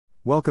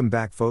Welcome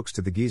back, folks,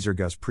 to the Geezer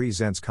Gus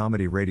Presents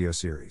Comedy Radio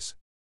Series.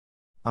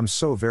 I'm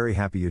so very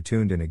happy you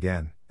tuned in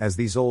again, as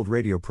these old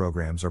radio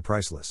programs are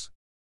priceless.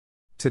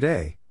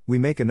 Today, we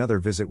make another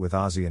visit with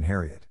Ozzie and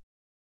Harriet.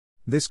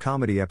 This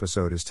comedy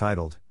episode is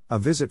titled, A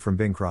Visit from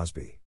Bing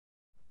Crosby.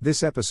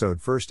 This episode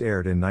first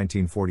aired in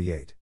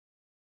 1948.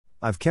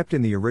 I've kept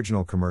in the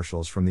original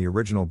commercials from the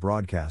original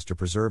broadcast to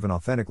preserve an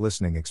authentic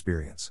listening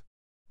experience.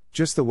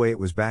 Just the way it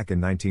was back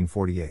in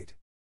 1948.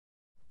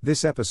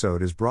 This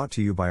episode is brought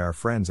to you by our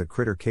friends at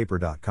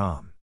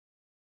CritterCaper.com.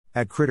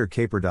 At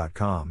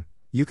CritterCaper.com,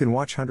 you can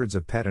watch hundreds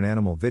of pet and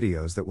animal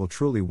videos that will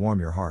truly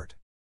warm your heart.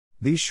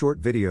 These short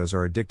videos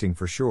are addicting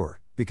for sure,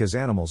 because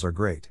animals are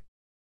great.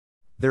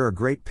 There are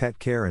great pet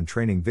care and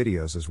training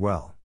videos as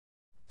well.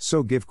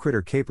 So give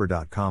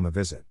CritterCaper.com a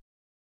visit.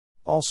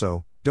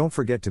 Also, don't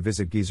forget to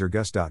visit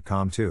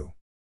GeezerGus.com too.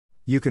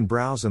 You can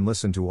browse and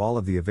listen to all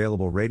of the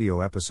available radio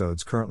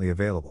episodes currently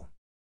available.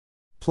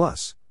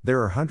 Plus,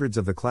 there are hundreds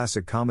of the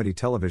classic comedy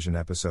television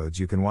episodes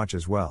you can watch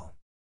as well.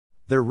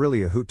 They're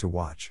really a hoot to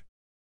watch.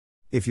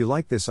 If you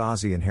like this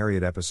Ozzie and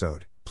Harriet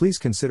episode, please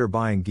consider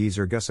buying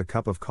Geezer Gus a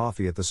cup of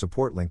coffee at the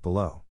support link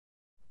below.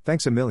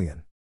 Thanks a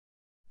million.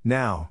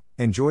 Now,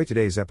 enjoy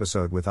today's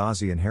episode with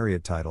Ozzie and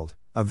Harriet titled,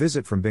 A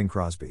Visit from Bing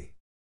Crosby.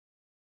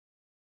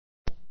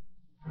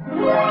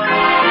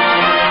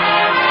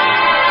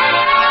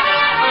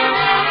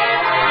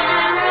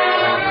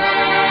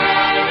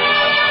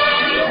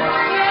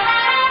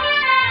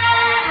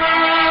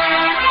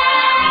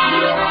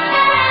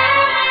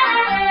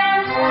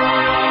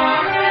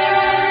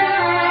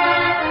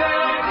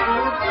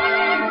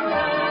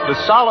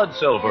 The solid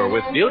silver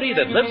with beauty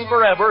that lives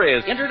forever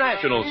is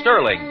International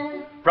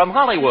Sterling. From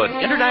Hollywood,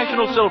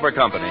 International Silver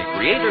Company,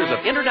 creators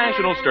of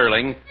International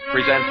Sterling,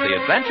 presents The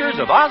Adventures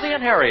of Ozzie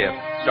and Harriet,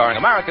 starring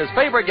America's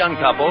favorite young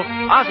couple,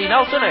 Ozzie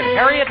Nelson and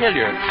Harriet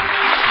Hilliard.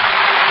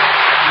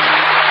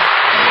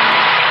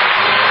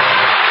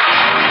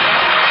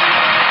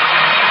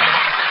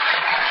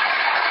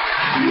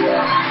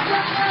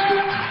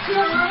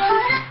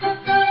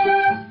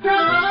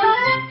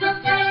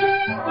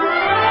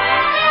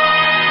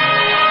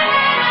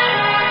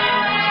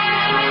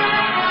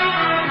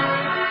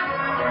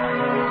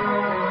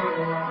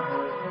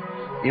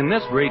 In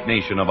this great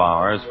nation of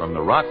ours, from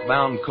the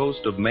rock-bound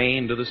coast of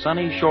Maine to the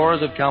sunny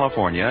shores of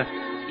California,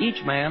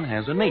 each man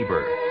has a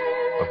neighbor.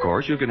 Of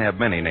course, you can have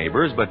many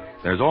neighbors, but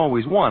there's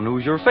always one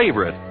who's your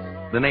favorite.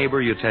 The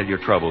neighbor you tell your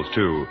troubles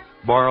to,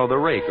 borrow the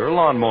rake or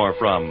lawnmower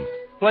from,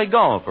 play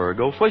golf or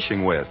go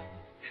fishing with.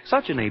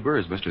 Such a neighbor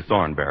is Mr.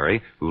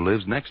 Thornberry, who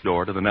lives next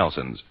door to the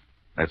Nelsons.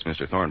 That's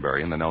Mr.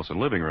 Thornberry in the Nelson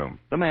living room,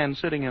 the man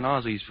sitting in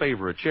Ozzie's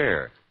favorite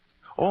chair.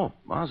 Oh,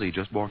 Ozzie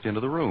just walked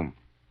into the room.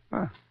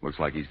 Looks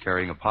like he's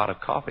carrying a pot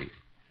of coffee.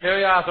 Here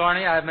you are,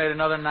 Thorny. I've made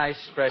another nice,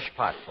 fresh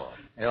potful.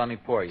 Here, let me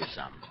pour you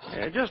some.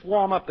 Just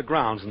warm up the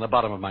grounds in the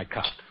bottom of my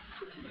cup.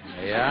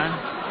 There you are.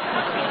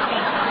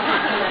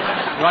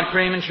 You want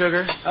cream and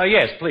sugar?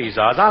 Yes, please,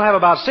 Oz. I'll have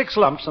about 6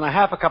 lumps and a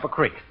half a cup of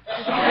cream.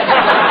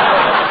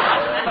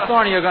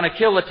 Thorny, you're going to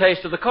kill the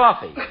taste of the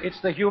coffee. It's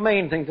the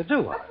humane thing to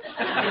do, Oz.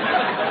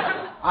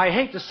 I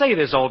hate to say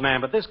this, old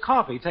man, but this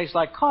coffee tastes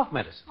like cough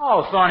medicine.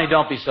 Oh, Thorny,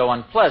 don't be so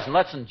unpleasant.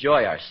 Let's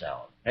enjoy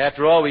ourselves.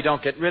 After all, we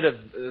don't get rid of...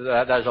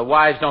 the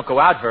wives don't go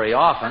out very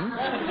often.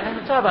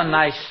 Let's have a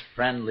nice,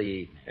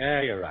 friendly evening.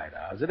 Yeah, you're right,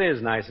 Oz. It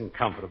is nice and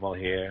comfortable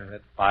here.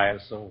 That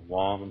fire's so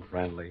warm and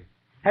friendly.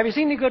 Have you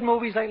seen any good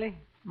movies lately?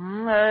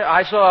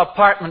 I saw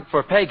Apartment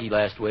for Peggy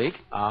last week.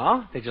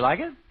 Oh? Did you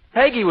like it?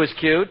 Peggy was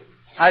cute.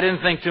 I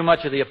didn't think too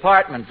much of the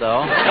apartment,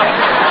 though.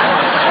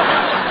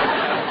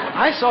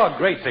 I saw a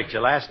great picture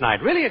last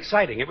night. Really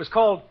exciting. It was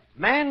called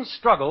Man's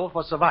Struggle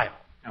for Survival.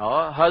 Oh,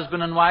 a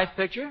husband and wife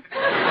picture?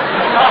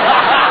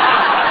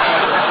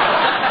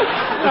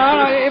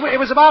 No, it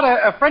was about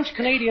a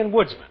French-Canadian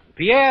woodsman,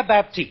 Pierre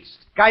Baptiste.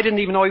 Guy didn't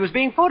even know he was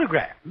being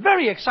photographed.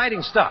 Very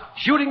exciting stuff.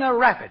 Shooting the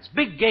rapids,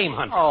 big game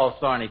hunting. Oh,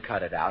 Thorny,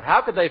 cut it out.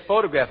 How could they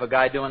photograph a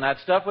guy doing that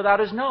stuff without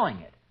his knowing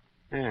it?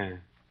 Yeah.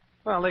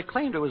 Well, they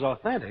claimed it was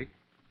authentic.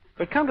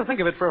 But come to think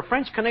of it, for a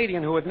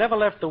French-Canadian who had never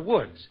left the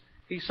woods,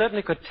 he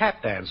certainly could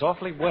tap dance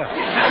awfully well.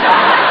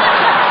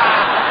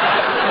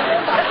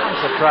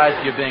 I'm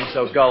surprised you're being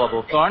so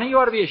gullible, Thorny. You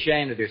ought to be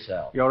ashamed of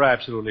yourself. You're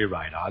absolutely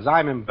right, Oz.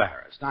 I'm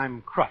embarrassed.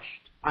 I'm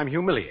crushed. I'm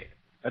humiliated.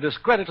 A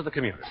discredit to the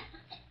community.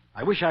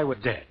 I wish I were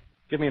dead.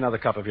 Give me another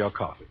cup of your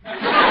coffee.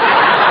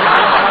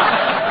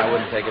 I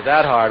wouldn't take it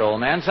that hard, old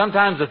man.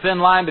 Sometimes the thin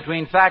line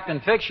between fact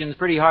and fiction is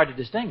pretty hard to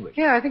distinguish.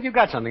 Yeah, I think you've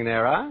got something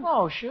there, Oz.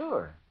 Oh,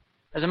 sure.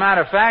 As a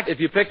matter of fact, if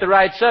you pick the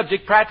right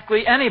subject,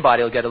 practically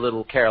anybody will get a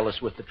little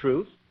careless with the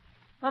truth.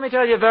 Let me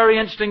tell you a very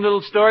interesting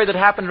little story that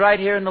happened right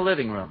here in the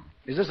living room.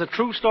 Is this a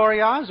true story,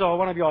 Oz, or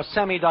one of your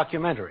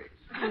semi-documentaries?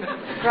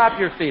 Drop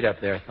your feet up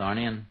there,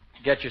 Thorny, and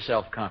get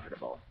yourself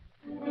comfortable.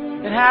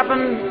 It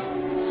happened,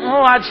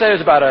 I'd say it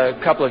was about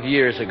a couple of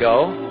years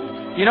ago.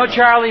 You know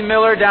Charlie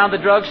Miller down at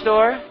the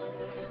drugstore?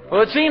 Well,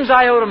 it seems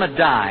I owed him a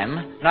dime,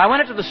 and I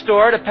went into the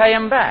store to pay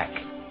him back.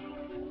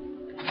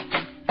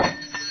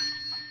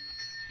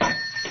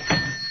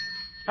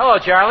 Hello,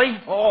 Charlie.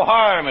 Oh,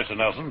 hi, Mr.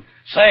 Nelson.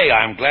 Say,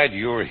 I'm glad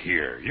you're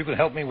here. You can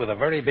help me with a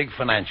very big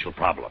financial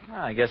problem.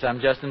 Well, I guess I'm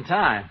just in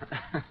time.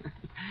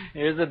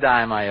 Here's the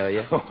dime I owe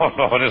you. Oh,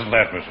 no, it isn't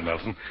that, Mr.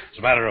 Nelson. As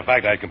a matter of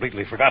fact, I'd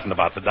completely forgotten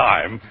about the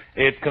dime.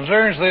 It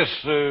concerns this,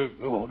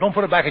 don't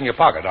put it back in your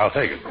pocket. I'll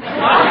take it.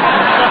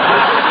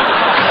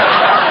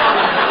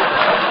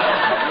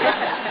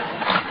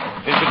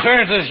 It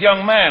concerns this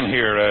young man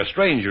here, a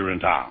stranger in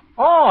town.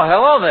 Oh,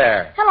 hello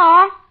there.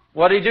 Hello.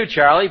 What do you do,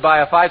 Charlie?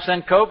 Buy a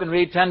 5-cent Coke and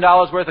read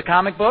 $10 worth of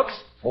comic books?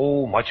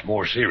 Oh, much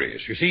more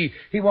serious. You see,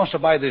 he wants to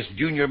buy this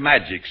Junior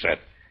Magic set.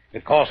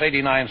 It costs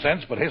 89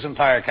 cents, but his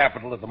entire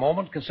capital at the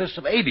moment consists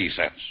of 80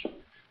 cents.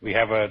 We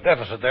have a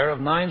deficit there of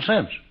 9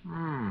 cents.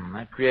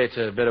 That creates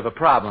a bit of a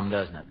problem,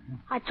 doesn't it?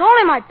 I told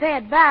him I'd pay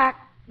it back.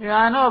 Yeah,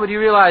 I know, but you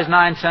realize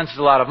 9 cents is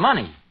a lot of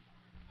money.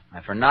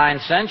 And for 9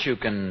 cents, you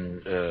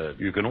can,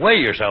 You can weigh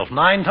yourself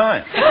 9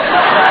 times.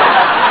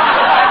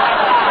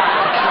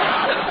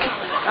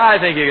 I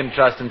think you can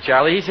trust him,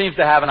 Charlie. He seems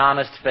to have an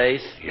honest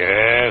face.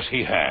 Yes,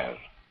 he has.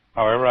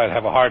 However, I'd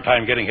have a hard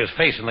time getting his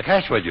face in the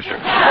cash register.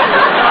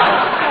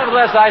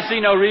 Nevertheless, I see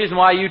no reason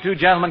why you two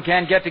gentlemen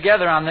can't get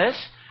together on this.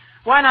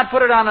 Why not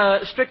put it on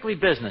a strictly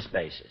business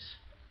basis?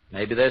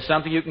 Maybe there's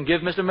something you can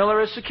give Mr. Miller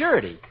as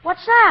security.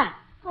 What's that?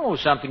 Oh,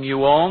 something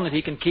you own that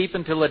he can keep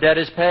until the debt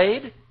is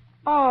paid?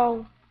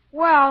 Oh,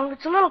 well,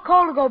 it's a little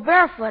cold to go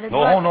barefooted.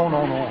 No.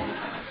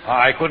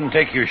 I couldn't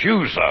take your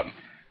shoes, son.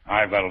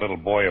 I've got a little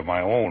boy of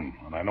my own,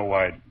 and I know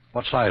I'd...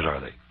 What size are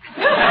they?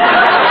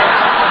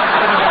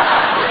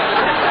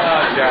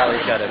 Oh,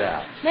 Charlie, cut it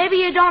out. Maybe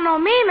you don't know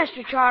me,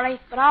 Mr. Charlie,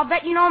 but I'll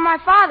bet you know my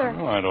father.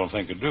 Oh, I don't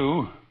think I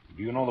do.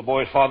 Do you know the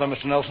boy's father,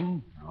 Mr.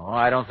 Nelson? Oh,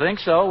 I don't think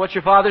so. What's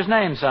your father's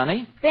name,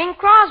 Sonny? Bing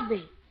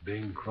Crosby.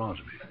 Bing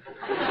Crosby.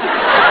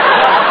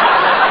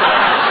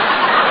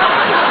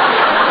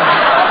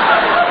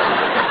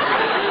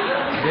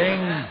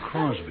 Bing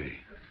Crosby.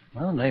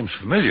 Well, the name's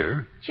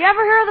familiar. Did you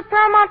ever hear of the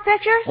Paramount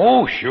Pictures?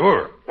 Oh,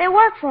 sure. They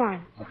work for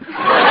him.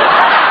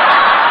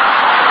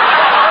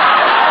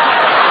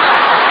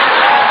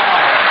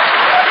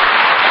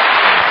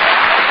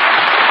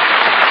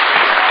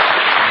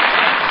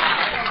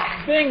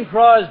 Bing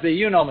Crosby.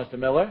 You know Mr.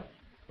 Miller.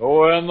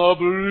 When the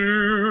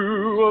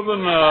blue of the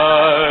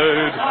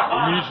night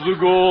meets the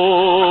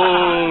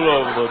gold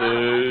of the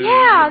day.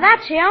 Yeah,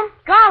 that's him.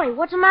 Golly,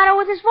 what's the matter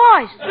with his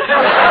voice?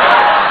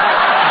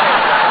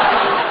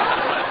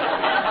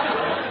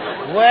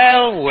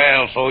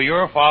 Well, so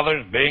your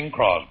father's Bing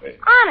Crosby.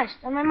 Honest,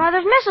 and my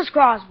mother's Mrs.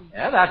 Crosby.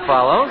 Yeah, that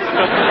follows.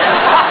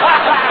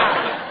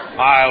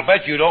 I'll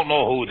bet you don't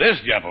know who this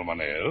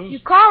gentleman is. You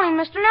call him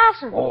Mr.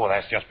 Nelson. Oh,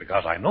 that's just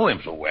because I know him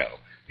so well.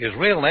 His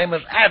real name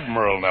is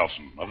Admiral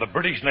Nelson of the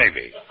British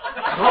Navy.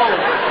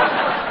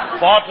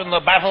 Fought in the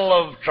Battle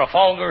of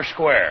Trafalgar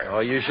Square. Oh,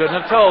 you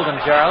shouldn't have told him,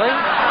 Charlie.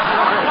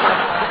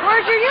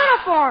 Where's your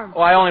uniform?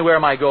 Oh, I only wear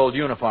my gold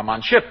uniform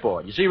on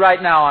shipboard. You see, right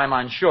now I'm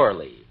on shore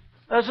leave.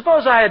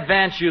 Suppose I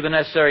advance you the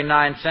necessary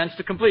 9 cents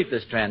to complete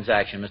this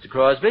transaction, Mr.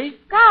 Crosby.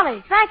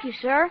 Golly, thank you,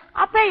 sir.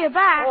 I'll pay you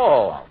back.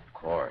 Oh, of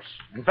course.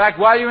 In fact,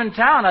 while you're in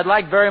town, I'd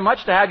like very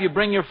much to have you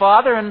bring your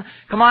father and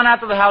come on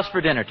out to the house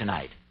for dinner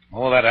tonight.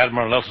 Oh, that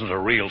Admiral Nelson's a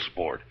real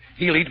sport.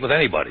 He'll eat with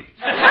anybody.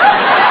 Thanks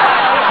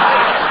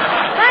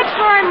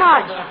very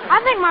much.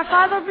 I think my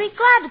father would be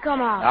glad to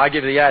come out. I'll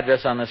give you the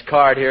address on this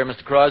card here,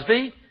 Mr.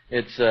 Crosby.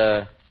 It's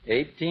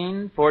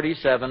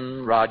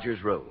 1847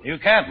 Rogers Road. You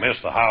can't miss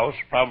the house.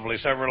 Probably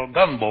several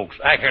gunboats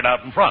anchored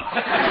out in front.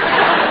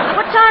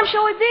 What time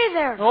shall we be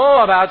there?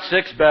 Oh, about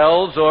 6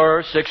 bells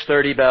or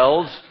 6:30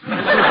 bells.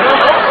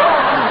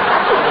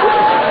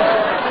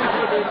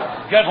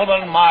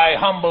 Gentlemen, my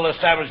humble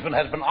establishment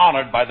has been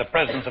honored by the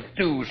presence of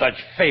 2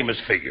 such famous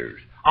figures.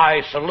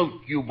 I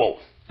salute you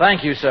both.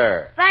 Thank you,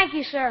 sir. Thank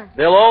you, sir.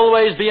 They'll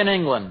always be in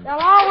England.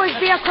 There'll always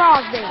be a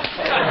Crosby.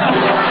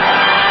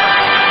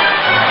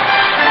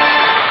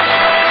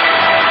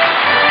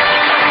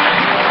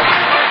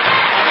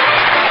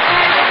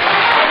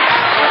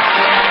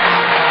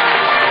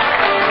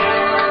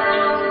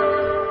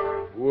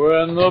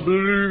 When the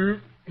blue...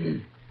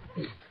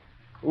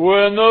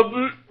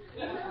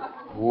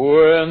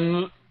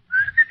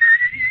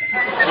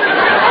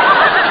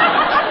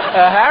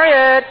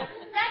 Harriet! Is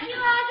that you,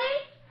 Ozzy?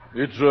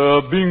 It's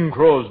Bing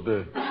Crosby.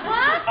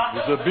 What?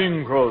 It's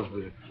Bing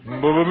Crosby.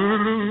 Swallow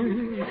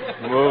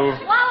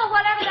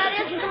whatever that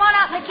is and come on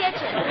out in the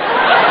kitchen.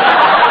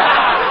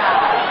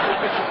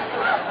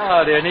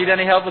 Oh, dear. Need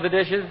any help with the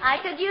dishes? I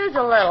could use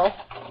a little.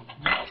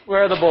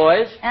 Where are the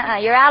boys?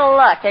 You're out of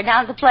luck. They're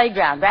down at the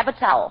playground. Grab a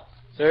towel.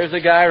 Serves the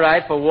guy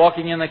right for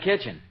walking in the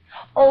kitchen.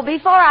 Oh,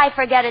 before I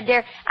forget it,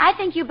 dear, I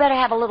think you better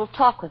have a little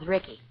talk with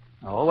Ricky.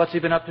 Oh, what's he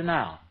been up to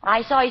now?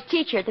 I saw his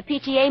teacher at the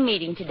PTA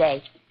meeting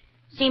today.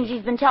 Seems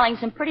he's been telling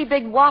some pretty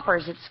big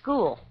whoppers at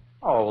school.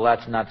 Oh, well,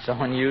 that's not so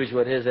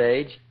unusual at his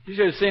age. You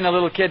should have seen a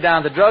little kid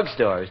down at the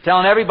drugstore. He's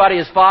telling everybody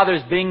his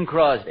father's Bing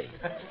Crosby.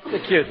 He's a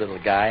cute little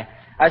guy.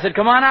 I said,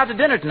 come on out to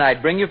dinner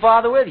tonight. Bring your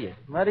father with you.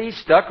 But he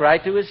stuck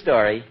right to his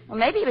story. Well,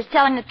 maybe he was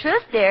telling the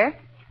truth, dear.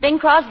 Bing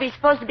Crosby's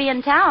supposed to be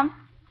in town.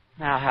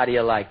 Now, how do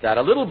you like that?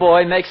 A little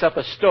boy makes up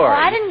a story. Well,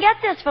 I didn't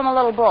get this from a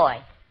little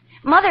boy.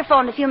 Mother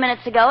phoned a few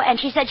minutes ago, and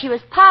she said she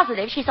was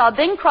positive she saw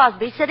Bing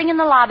Crosby sitting in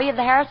the lobby of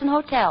the Harrison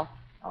Hotel.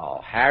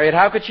 Oh, Harriet,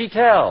 how could she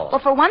tell?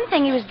 Well, for one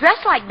thing, he was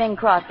dressed like Bing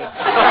Crosby.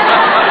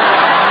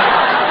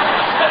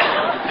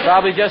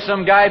 Probably just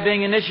some guy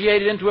being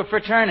initiated into a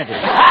fraternity.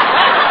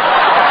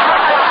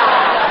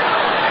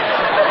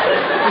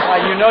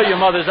 Why, you know your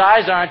mother's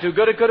eyes aren't too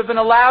good. It could have been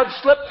a loud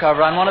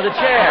slipcover on one of the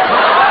chairs.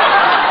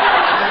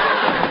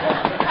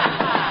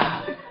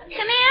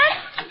 Come in.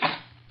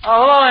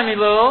 Oh, hello, Emmy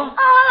Lou. Oh,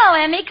 hello,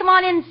 Emmy. Come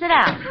on in and sit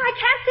down. I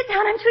can't sit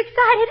down. I'm too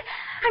excited.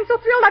 I'm so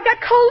thrilled I've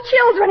got cold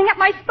chills running up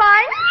my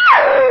spine.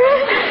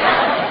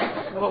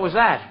 What was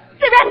that?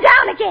 They ran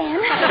down again.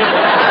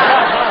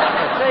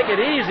 Take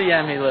it easy,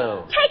 Emmy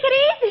Lou. Take it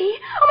easy.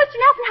 Oh, Mr.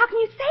 Nelson, how can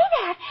you say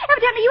that?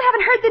 Evidently you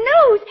haven't heard the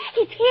news.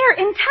 He's here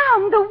in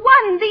town, the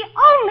one, the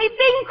only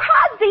Bing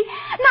Crosby.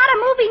 Not a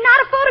movie,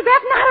 not a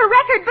photograph, not a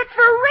record, but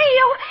for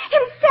real.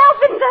 Himself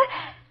in the...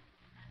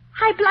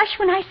 I blush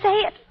when I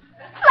say it.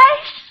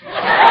 Flesh.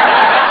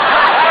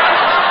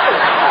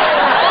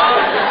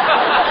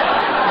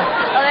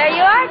 Well, there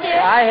you are,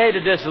 dear. I hate to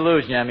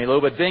disillusion you, Emmy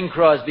Lou, but Bing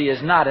Crosby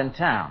is not in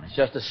town. It's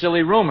just a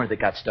silly rumor that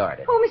got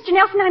started. Oh, Mr.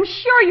 Nelson, I'm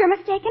sure you're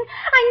mistaken.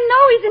 I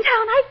know he's in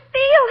town. I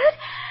feel it.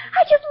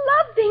 I just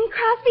love Bing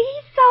Crosby.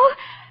 He's so...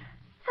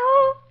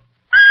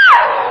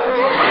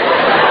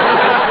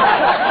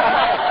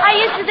 I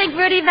used to think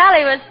Rudy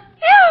Valley was...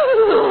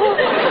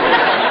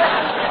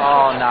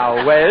 Oh,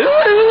 now, wait.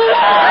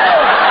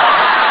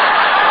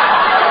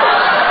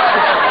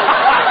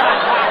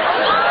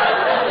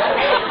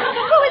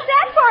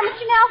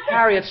 Mr. Nelson?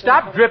 Harriet,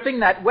 stop dripping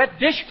that wet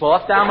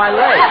dishcloth down my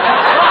leg.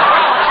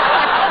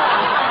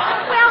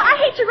 Well, I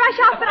hate to rush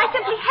off, but I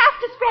simply have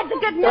to spread the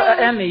good news.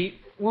 Emmy,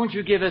 won't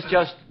you give us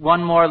just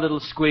one more little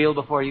squeal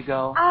before you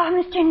go? Oh,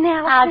 Mr.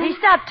 Nelson. Ozzie,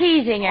 stop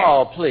teasing her.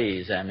 Oh,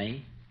 please,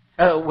 Emmy.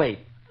 Wait.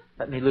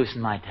 Let me loosen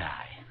my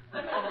tie.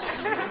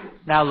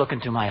 Now look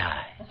into my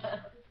eyes.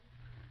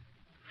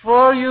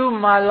 For you,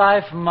 my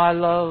life, my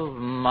love,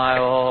 my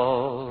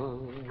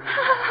all.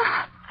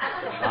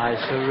 I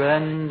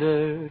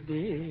surrender,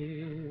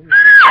 dear.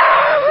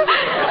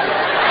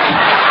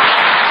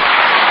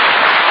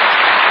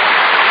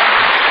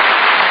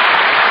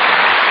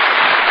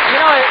 You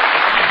know,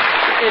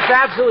 it's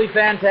absolutely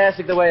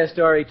fantastic the way a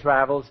story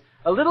travels.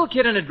 A little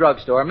kid in a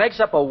drugstore makes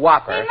up a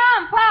whopper. Hey,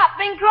 Mom, Pop,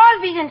 Bing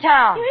Crosby's in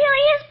town. He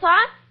really is,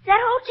 Pop. It's at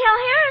Hotel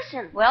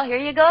Harrison. Well, here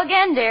you go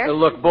again, dear.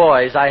 Look,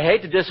 boys, I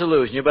hate to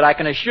disillusion you, but I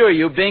can assure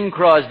you Bing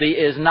Crosby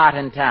is not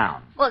in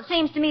town. Well, it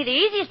seems to me the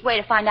easiest way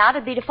to find out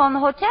would be to phone the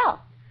hotel.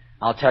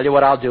 I'll tell you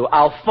what I'll do.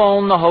 I'll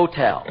phone the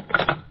hotel.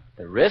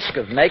 The risk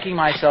of making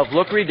myself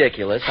look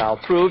ridiculous, I'll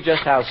prove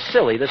just how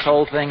silly this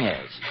whole thing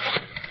is.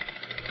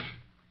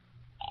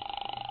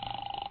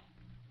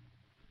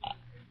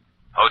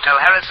 Hotel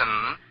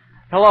Harrison.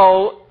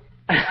 Hello.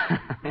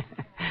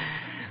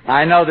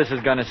 I know this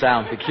is going to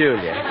sound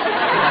peculiar.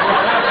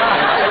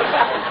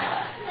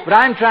 But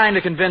I'm trying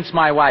to convince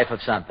my wife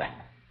of something.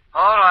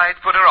 All right,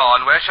 put her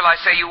on. Where shall I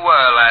say you were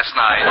last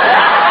night?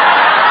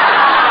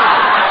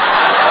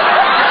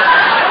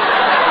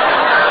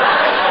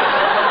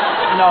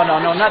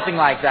 No, nothing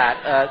like that.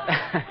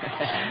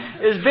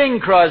 Is Bing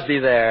Crosby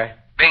there?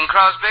 Bing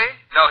Crosby?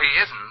 No, he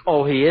isn't.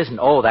 Oh, he isn't?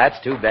 Oh, that's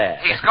too bad.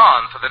 He's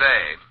gone for the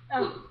day.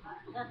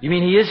 You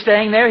mean he is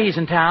staying there? He's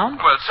in town?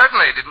 Well,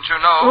 certainly, didn't you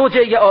know? Oh,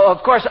 yeah,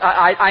 of course.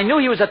 I knew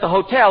he was at the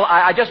hotel.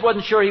 I just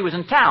wasn't sure he was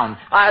in town.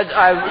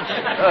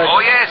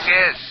 Oh, yes.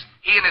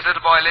 He and his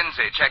little boy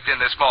Lindsay checked in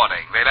this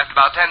morning. They left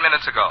about 10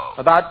 minutes ago.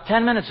 About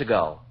 10 minutes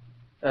ago.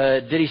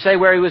 Did he say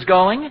where he was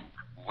going?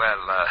 Well,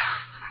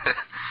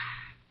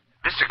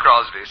 Mr.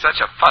 Crosby is such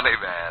a funny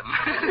man.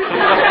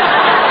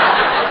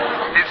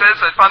 He says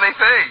such funny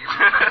things.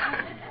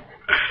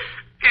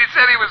 He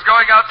said he was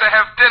going out to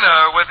have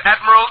dinner with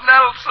Admiral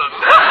Nelson.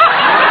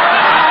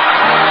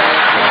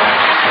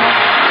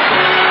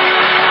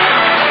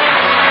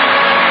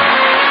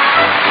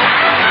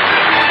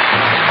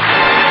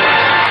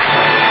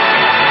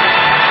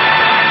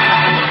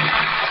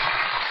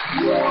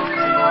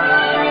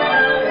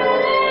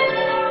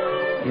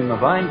 In the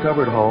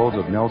vine-covered halls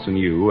of Nelson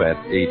U at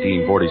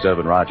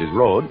 1847 Rogers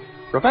Road,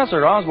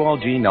 Professor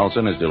Oswald G.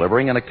 Nelson is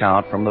delivering an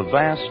account from the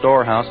vast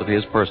storehouse of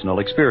his personal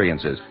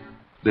experiences.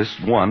 This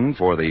one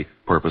for the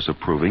purpose of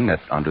proving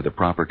that under the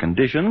proper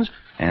conditions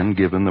and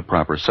given the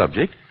proper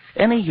subject,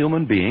 any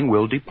human being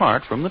will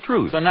depart from the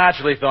truth. So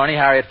naturally, Thorny,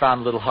 Harriet found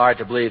it a little hard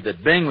to believe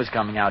that Bing was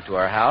coming out to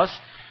our house.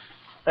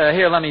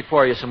 Here, let me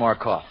pour you some more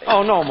coffee.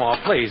 Oh, no more,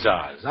 please,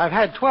 Oz. I've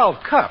had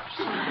 12 cups.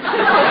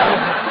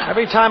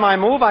 Every time I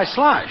move, I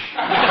slosh.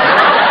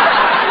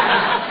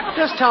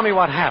 Just tell me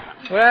what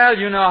happened. Well,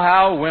 you know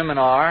how women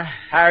are.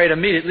 Harriet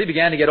immediately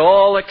began to get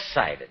all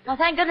excited. Well,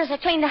 thank goodness I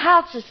cleaned the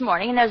house this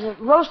morning, and there's a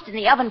roast in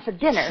the oven for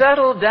dinner.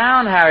 Settle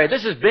down, Harriet.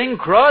 This is Bing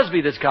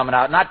Crosby that's coming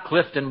out, not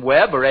Clifton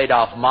Webb or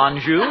Adolph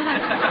Monjou.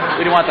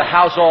 We don't want the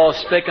house all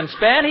spick and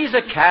span. He's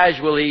a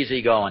casual,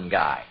 easygoing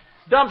guy.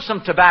 Dump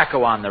some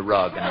tobacco on the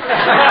rug and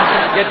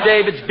get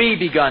David's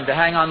BB gun to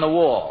hang on the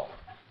wall.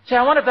 Say,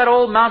 I wonder if that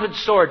old mounted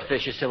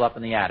swordfish is still up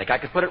in the attic. I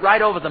could put it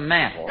right over the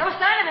mantel. No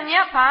sign of him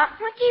yet, Pop.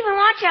 Look, even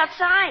watch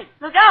outside.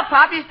 Look out,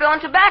 Pop. He's spilling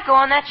tobacco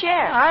on that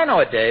chair. I know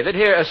it, David.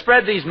 Here,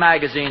 spread these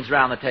magazines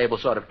around the table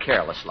sort of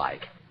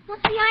careless-like.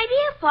 What's the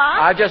idea, Pop?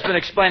 I've just been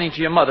explaining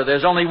to your mother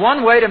there's only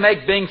one way to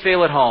make Bing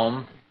feel at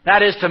home.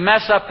 That is to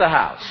mess up the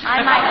house.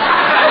 I might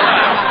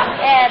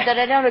add that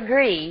I don't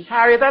agree.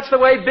 Harriet, that's the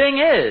way Bing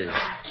is.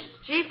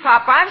 Gee,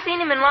 Pop, I've seen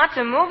him in lots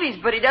of movies,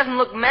 but he doesn't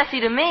look messy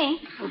to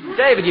me.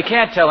 David, you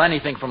can't tell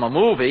anything from a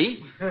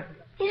movie.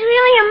 He's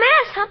really a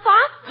mess, huh,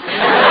 Pop?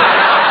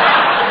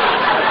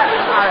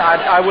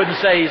 I wouldn't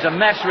say he's a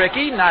mess,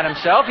 Ricky. Not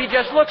himself. He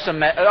just looks a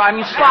mess.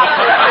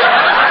 Sloppy.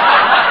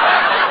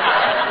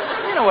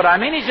 You know what I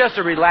mean. He's just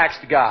a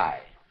relaxed guy.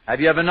 Have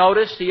you ever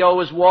noticed he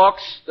always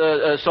walks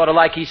sort of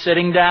like he's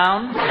sitting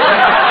down?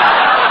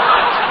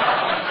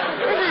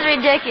 This is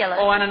ridiculous.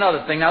 Oh, and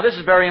another thing. Now, this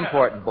is very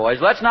important, boys.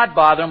 Let's not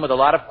bother him with a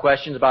lot of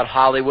questions about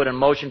Hollywood and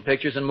motion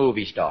pictures and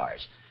movie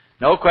stars.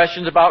 No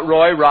questions about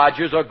Roy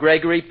Rogers or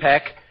Gregory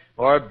Peck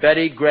or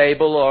Betty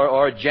Grable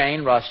or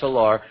Jane Russell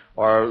or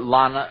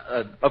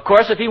Lana. Of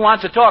course, if he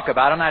wants to talk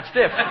about him, that's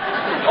different.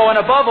 Oh, and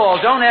above all,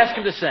 don't ask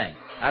him to sing.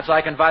 That's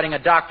like inviting a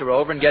doctor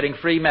over and getting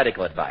free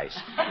medical advice.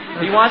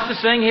 If he wants to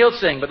sing, he'll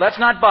sing, but let's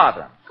not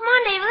bother him. Come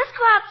on, David, let's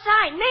go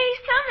outside. Maybe he's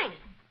coming.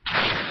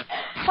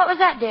 What was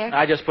that, dear?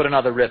 I just put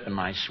another rip in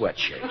my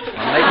sweatshirt.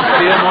 I'll make him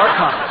feel more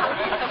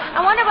comfortable.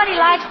 I wonder what he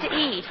likes to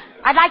eat.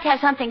 I'd like to have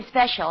something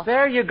special.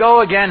 There you go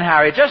again,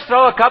 Harry. Just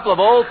throw a couple of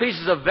old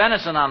pieces of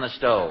venison on the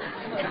stove.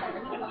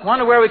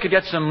 Wonder where we could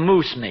get some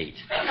moose meat.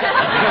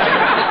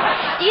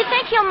 Do you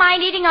think he'll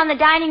mind eating on the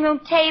dining room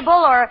table,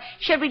 or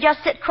should we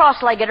just sit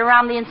cross-legged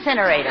around the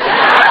incinerator? Oh,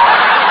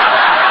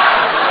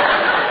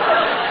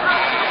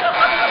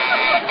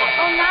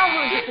 now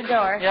who's at the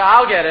door? Yeah,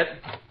 I'll get it.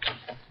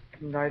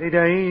 Harriet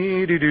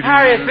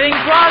Bing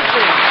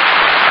Crosby.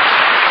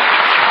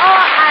 Oh,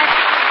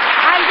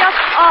 I'm just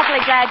awfully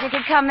glad you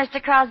could come,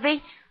 Mr.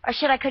 Crosby. Or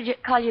should I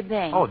call you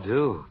Bing? Oh,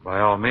 do. By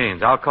all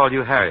means. I'll call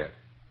you Harriet.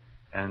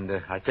 And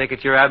I take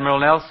it you're Admiral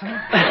Nelson?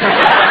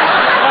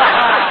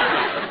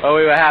 Oh,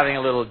 we were having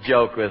a little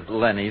joke with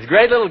Lenny. He's a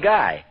great little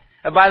guy.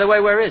 By the way,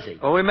 where is he?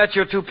 Well, we met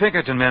your two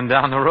Pinkerton men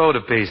down the road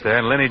a piece there,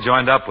 and Lenny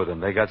joined up with them.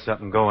 They got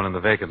something going in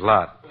the vacant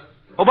lot.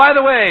 Oh, by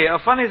the way, a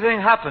funny thing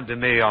happened to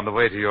me on the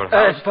way to your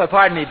house.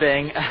 Pardon me,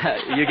 Bing.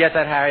 You get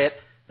that, Harriet?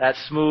 That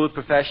smooth,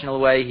 professional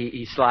way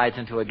he slides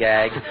into a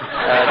gag.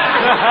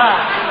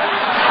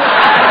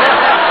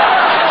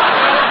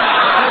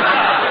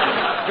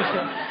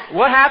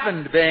 What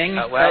happened, Bing?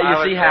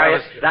 You see,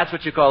 Harriet, that's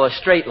what you call a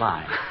straight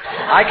line.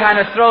 I kind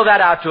of throw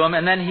that out to him,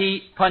 and then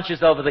he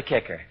punches over the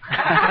kicker.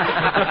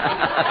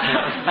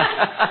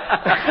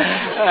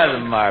 That's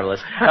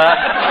marvelous.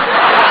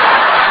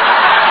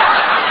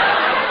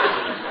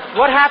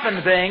 What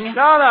happened, Bing?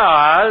 No,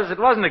 Oz. It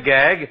wasn't a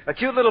gag. A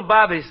cute little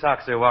Bobby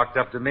Soxer walked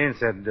up to me and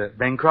said,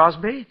 Bing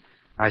Crosby?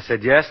 I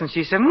said yes, and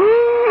she said,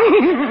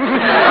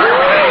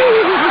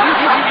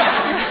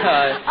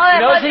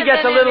 he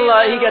gets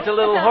a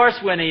little horse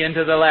whinny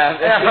into the laugh.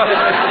 Yeah, it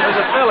was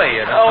a filly,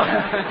 you know. Oh.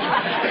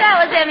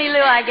 That was Emmy Lou,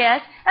 I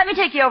guess. Let me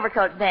take your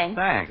overcoat, Bing.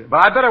 Thanks.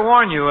 But I better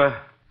warn you,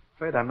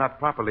 afraid I'm not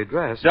properly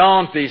dressed.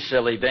 Don't be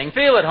silly, Bing.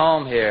 Feel at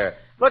home here.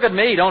 Look at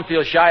me. Don't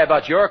feel shy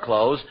about your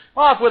clothes.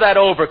 Off with that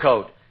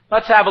overcoat.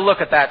 Let's have a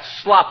look at that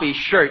sloppy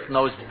shirt and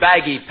those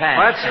baggy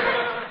pants.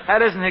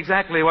 That isn't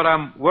exactly what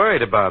I'm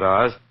worried about,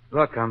 Oz.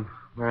 Look, I'm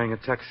wearing a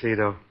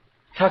tuxedo.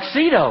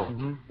 Tuxedo?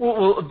 Mm-hmm.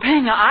 Well,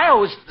 Bing, I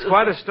always... It's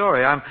quite a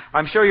story.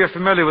 I'm sure you're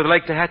familiar with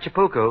Lake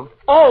Tehachapuco.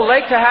 Oh,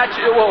 Lake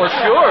Tehachapuco. Well,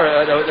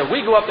 sure.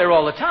 We go up there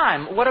all the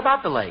time. What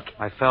about the lake?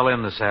 I fell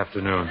in this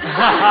afternoon.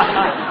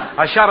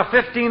 I shot a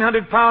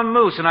 1,500-pound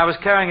moose, and I was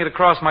carrying it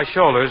across my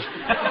shoulders.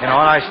 And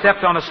I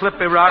stepped on a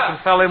slippery rock and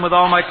fell in with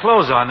all my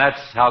clothes on.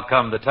 That's how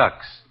come the tux.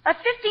 A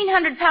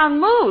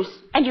 1,500-pound moose?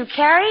 And you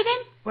carried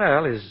him?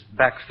 Well, his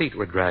back feet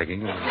were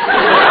dragging.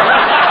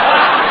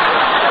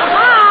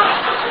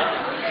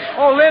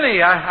 Oh,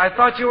 Lenny, I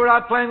thought you were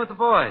out playing with the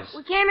boys.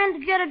 We came in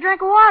to get a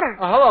drink of water.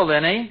 Oh, hello,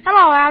 Lenny.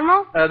 Hello,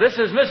 Admiral. This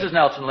is Mrs.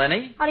 Nelson,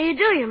 Lenny. How do you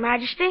do, Your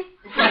Majesty?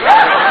 How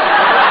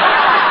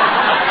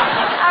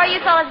are you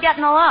fellas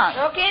getting along?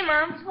 Okay,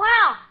 Mom.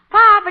 Well,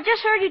 Pop, I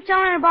just heard you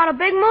telling about a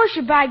big moose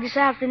you bagged this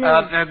afternoon.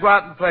 Go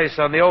out and play,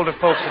 son. The older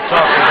folks are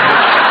talking.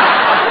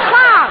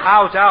 Pop!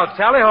 Out.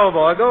 Tally ho,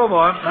 boy. Go,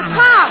 boy. But,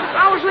 Pop,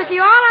 I was with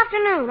you all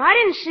afternoon. I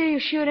didn't see you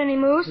shoot any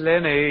moose.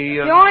 Lenny...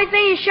 The only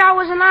thing you shot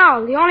was an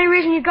owl. The only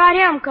reason you got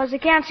him, because they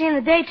can't see in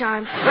the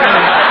daytime.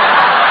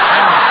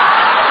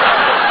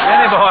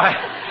 Lenny, boy.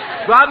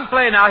 Go out and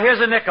play now.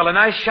 Here's a nickel, a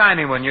nice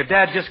shiny one. Your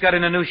dad just got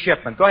in a new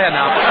shipment. Go ahead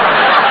now.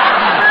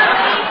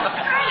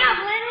 Hurry up,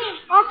 Lenny.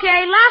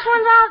 Okay, last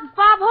one's out.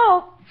 Bob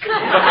Hope.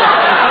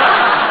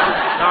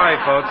 Sorry,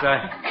 folks.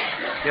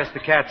 I guess the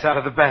cat's out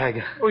of the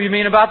bag. Oh, you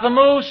mean about the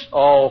moose?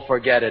 Oh,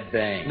 forget it,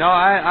 Bing. No,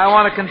 I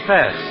want to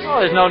confess. Oh,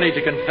 there's no need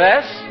to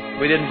confess.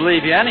 We didn't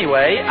believe you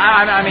anyway.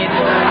 I mean...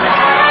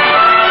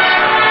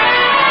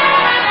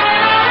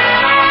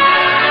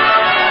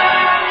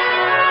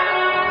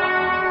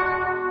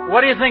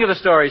 what do you think of the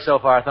story so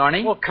far,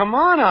 Thorny? Well, come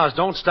on, Oz.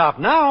 Don't stop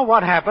now.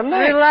 What happened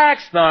next?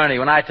 Relax, Thorny.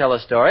 When I tell a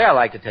story, I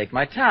like to take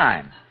my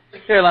time.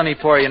 Here, let me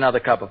pour you another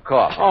cup of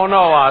coffee. Oh,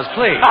 no, Oz,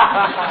 please.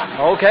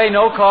 Okay,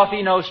 no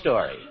coffee, no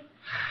story.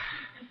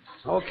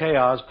 Okay,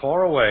 Oz,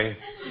 pour away.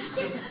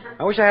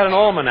 I wish I had an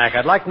almanac.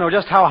 I'd like to know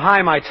just how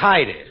high my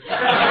tide is.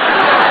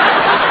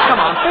 Come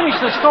on, finish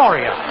the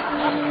story up.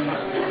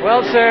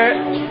 Well, sir,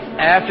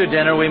 after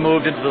dinner, we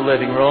moved into the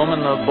living room,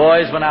 and the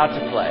boys went out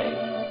to play.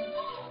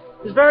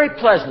 It was very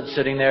pleasant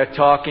sitting there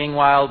talking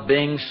while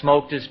Bing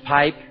smoked his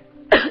pipe.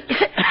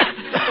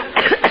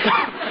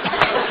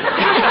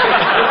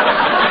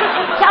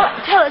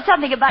 Tell us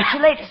something about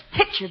your latest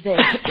picture, Bing.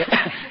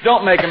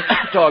 Don't make him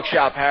talk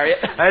shop, Harriet.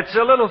 It's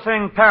a little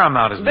thing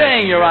Paramount is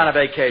making. Bing, you're on a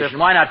vacation.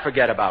 Why not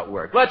forget about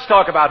work? Let's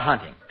talk about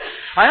hunting.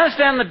 I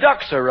understand the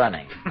ducks are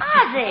running.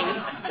 Ozzy,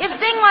 if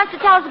Bing wants to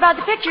tell us about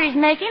the picture he's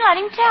making, let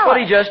him tell What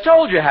us. he just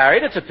told you,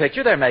 Harriet. It's a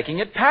picture they're making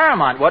at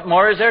Paramount. What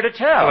more is there to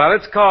tell? Well,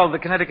 it's called The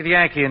Connecticut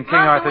Yankee in King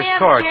Uncle, Arthur's we have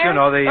Court. a chair? You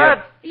know,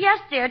 the... Yes,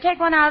 dear. Take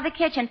one out of the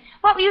kitchen.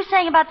 What were you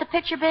saying about the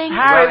picture, Bing?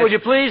 Harriet, would you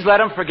please let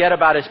him forget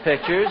about his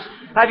pictures?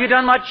 Have you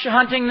done much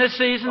hunting this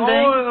season,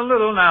 Bing? Oh, a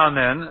little now and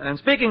then. And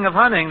speaking of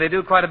hunting, they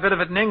do quite a bit of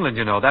it in England,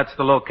 you know. That's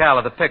the locale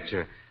of the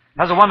picture.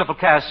 Has a wonderful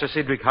cast, Sir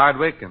Cedric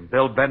Hardwicke and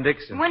Bill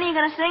Bendix. And... When are you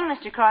going to sing,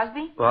 Mr.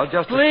 Crosby? Well,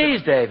 just...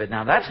 Please, David.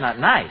 Now, that's not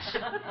nice.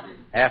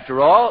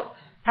 After all,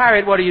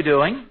 Harriet, what are you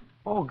doing?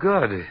 Oh,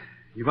 good.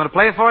 You going to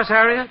play for us,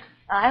 Harriet?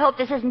 I hope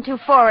this isn't too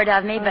forward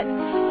of me, but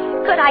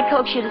could I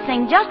coax you to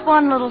sing just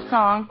one little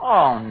song?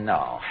 Oh,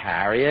 no,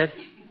 Harriet.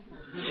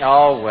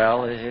 Oh,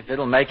 well, if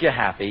it'll make you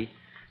happy.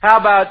 How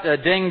about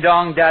Ding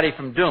Dong Daddy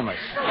from Dumas?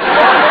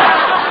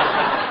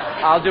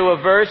 I'll do a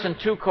verse and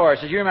two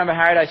choruses. You remember,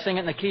 Harriet, I sing it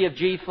in the key of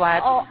G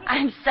flat? Oh,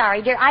 I'm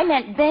sorry, dear. I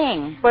meant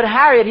Bing. But,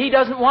 Harriet, he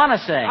doesn't want to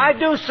sing. I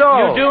do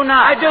so. You do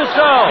not. I do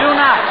so. Do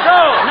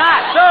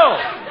not.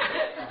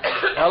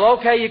 So. Well,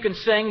 okay, you can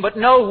sing, but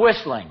no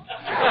whistling.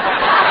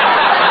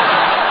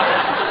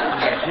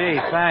 Gee,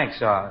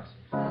 thanks, Oz.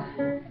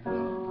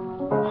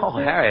 Oh,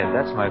 Harriet,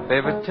 that's my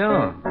favorite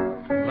tune.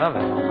 Love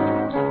it.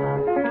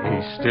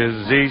 East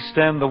is east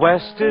and the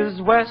west is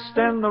west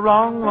and the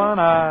wrong one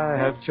I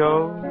have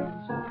chose.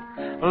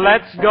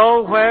 Let's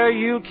go where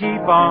you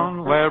keep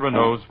on wearing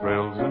those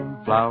frills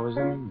and flowers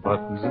and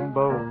buttons and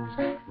bows,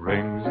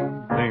 rings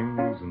and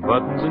things and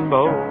buttons and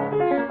bows.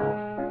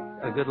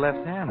 A good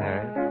left hand,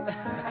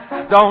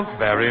 Harriet. Don't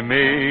bury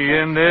me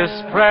in this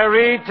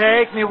prairie,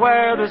 take me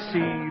where the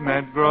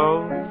cement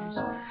grows.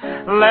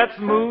 Let's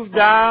move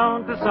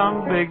down to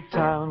some big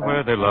town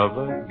where they love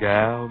a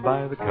gal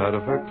by the cut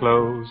of her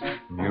clothes.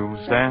 And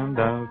you'll stand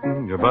out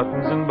in your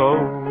buttons and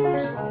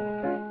bows.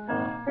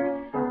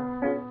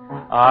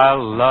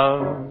 I'll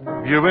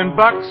love you in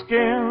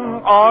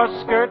buckskin or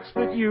skirts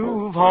that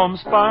you've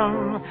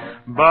homespun,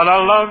 but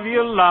I'll love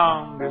you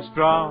longer,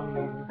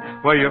 stronger,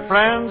 where your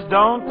friends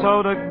don't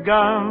tote a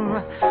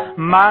gun.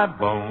 My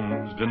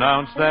bones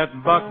denounce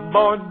that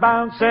buckboard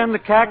bounce and the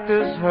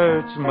cactus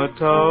hurts my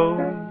toes.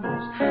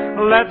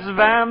 Let's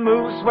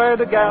vamoose where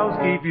the gals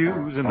keep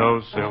using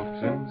those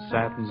silks and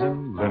satins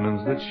and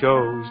linens that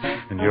shows,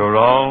 and you're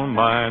all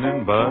mine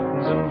in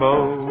buttons and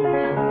bows.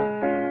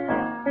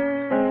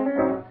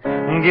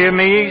 Give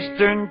me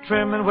eastern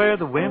trimming where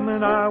the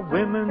women are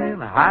women in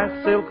high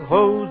silk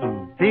hose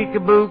and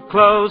peekaboo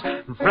clothes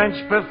and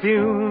French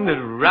perfume that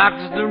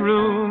rocks the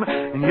room,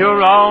 and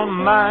you're all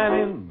mine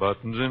in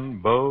buttons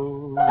and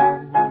bows.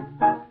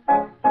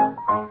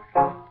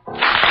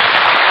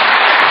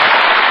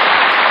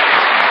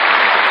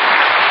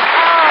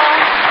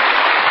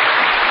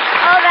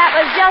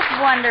 Just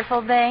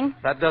wonderful, Bing.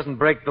 That doesn't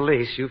break the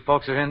lease. You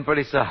folks are in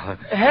pretty solid.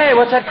 Hey,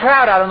 what's that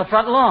crowd out on the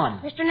front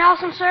lawn? Mr.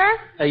 Nelson, sir?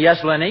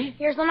 Yes, Lenny?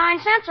 Here's the 9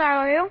 cents I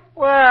owe you.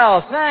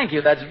 Well, thank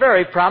you. That's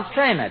very prompt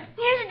payment.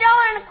 Here's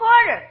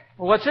 $1.25.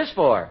 Well, what's this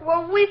for?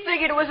 Well, we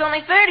figured it was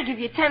only fair to give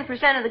you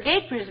 10% of the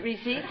gate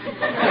receipt.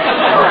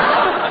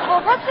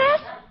 Well, what's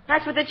this?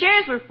 That's what the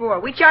chairs were for.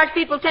 We charge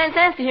people 10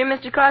 cents to hear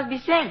Mr. Crosby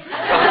sing.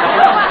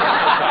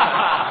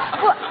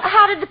 Well,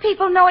 how did the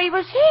people know he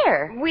was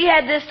here? We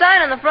had this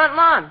sign on the front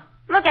lawn.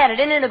 Look at it.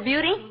 Isn't it a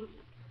beauty?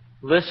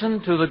 Listen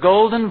to the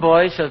golden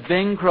voice of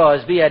Bing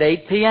Crosby at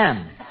 8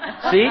 p.m.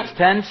 Seats,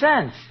 10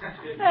 cents.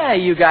 Hey,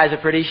 you guys are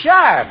pretty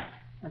sharp.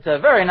 That's a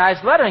very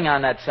nice lettering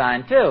on that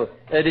sign, too.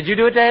 Did you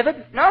do it,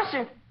 David? No,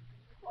 sir.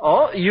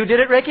 Oh, you did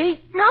it, Ricky?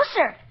 No,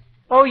 sir.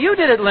 Oh, you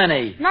did it,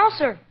 Lenny? No,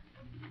 sir.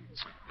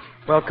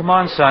 Well, come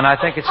on, son. I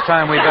think it's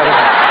time we better...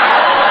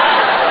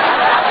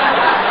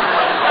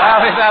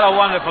 Well, we've had a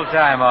wonderful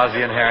time,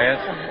 Ozzie and Harriet.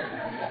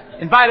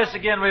 Invite us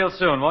again real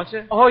soon, won't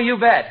you? Oh, you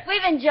bet.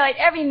 We've enjoyed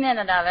every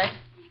minute of it.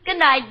 Good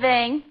night,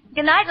 Bing.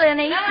 Good night,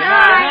 Lenny. Good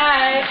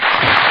night.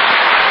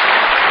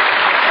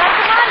 Well,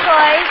 come on,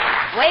 boys.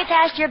 Way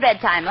past your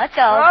bedtime. Let's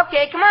go.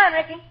 Okay, come on,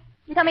 Ricky.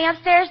 You coming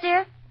upstairs,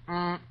 dear?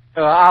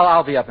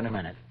 I'll be up in a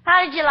minute.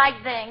 How did you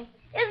like Bing?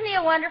 Isn't he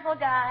a wonderful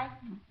guy?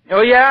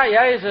 Oh, yeah,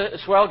 he's a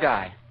swell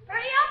guy.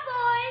 Hurry up,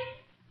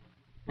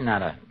 boys.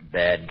 Not a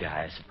bad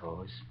guy, I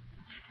suppose.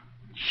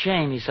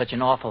 Shame he's such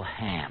an awful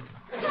ham.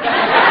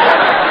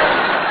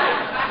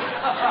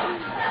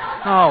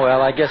 Oh,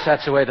 well, I guess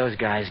that's the way those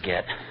guys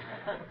get.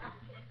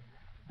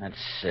 Let's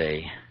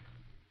see.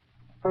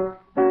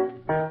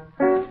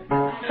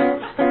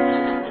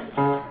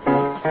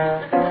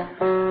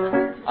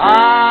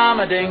 I'm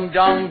a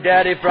ding-dong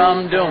daddy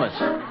from Dumas.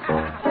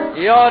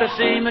 You ought to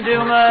see me do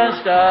my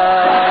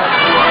stuff.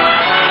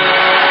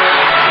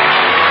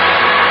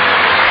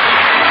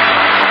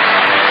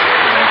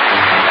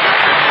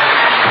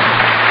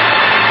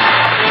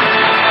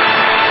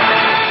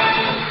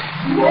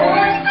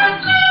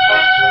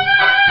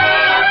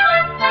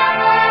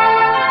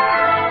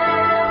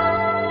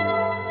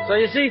 So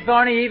you see,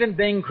 Thorny, even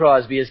Bing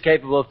Crosby is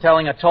capable of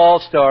telling a tall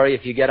story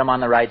if you get him on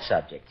the right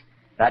subject.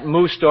 That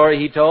moose story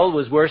he told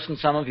was worse than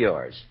some of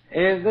yours.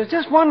 There's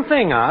just one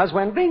thing, Oz.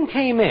 When Bing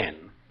came in,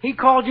 he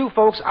called you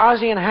folks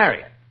Ozzie and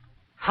Harriet.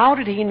 How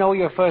did he know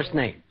your first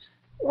names?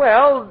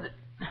 Well,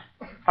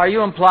 are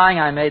you implying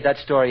I made that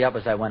story up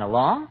as I went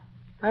along?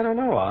 I don't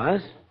know,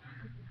 Oz.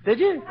 Did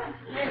you?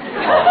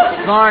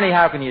 Thorny,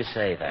 how can you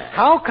say that?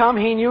 How come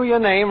he knew your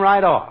name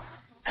right off?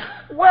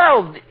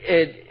 Well,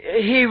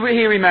 he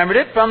remembered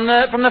it from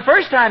the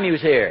first time he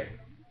was here.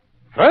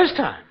 First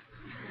time?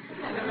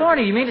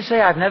 Thorny, you mean to say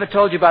I've never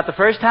told you about the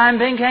first time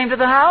Bing came to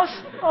the house?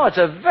 Oh, it's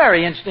a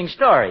very interesting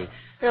story.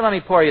 Here, let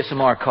me pour you some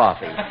more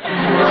coffee.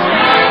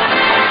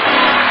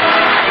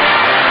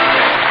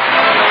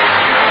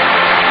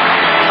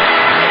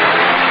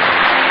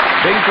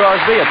 Bing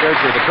Crosby appeared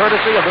through the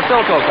courtesy of the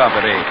Philco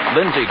Company.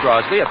 Lindsay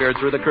Crosby appeared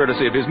through the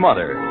courtesy of his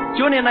mother.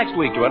 Tune in next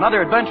week to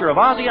another adventure of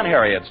Ozzie and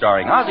Harriet,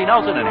 starring Ozzie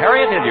Nelson and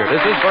Harriet Hilliard.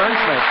 This is Vern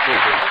Smith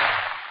speaking.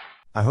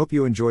 I hope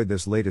you enjoyed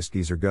this latest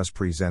Geezer Gus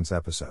Presents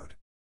episode.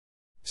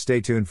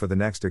 Stay tuned for the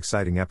next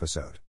exciting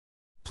episode.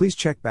 Please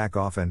check back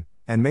often,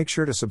 and make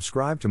sure to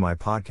subscribe to my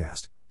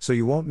podcast, so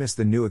you won't miss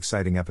the new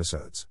exciting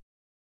episodes.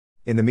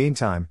 In the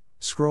meantime,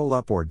 scroll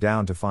up or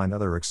down to find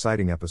other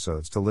exciting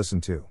episodes to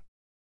listen to.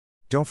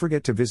 Don't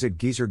forget to visit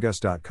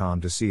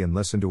geezergus.com to see and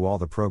listen to all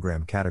the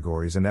program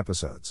categories and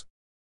episodes.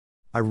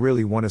 I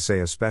really want to say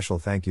a special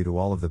thank you to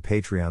all of the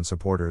Patreon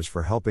supporters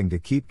for helping to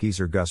keep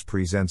Geezer Gus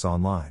Presents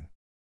online.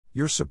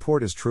 Your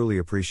support is truly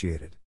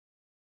appreciated.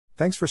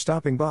 Thanks for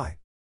stopping by.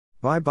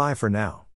 Bye-bye for now.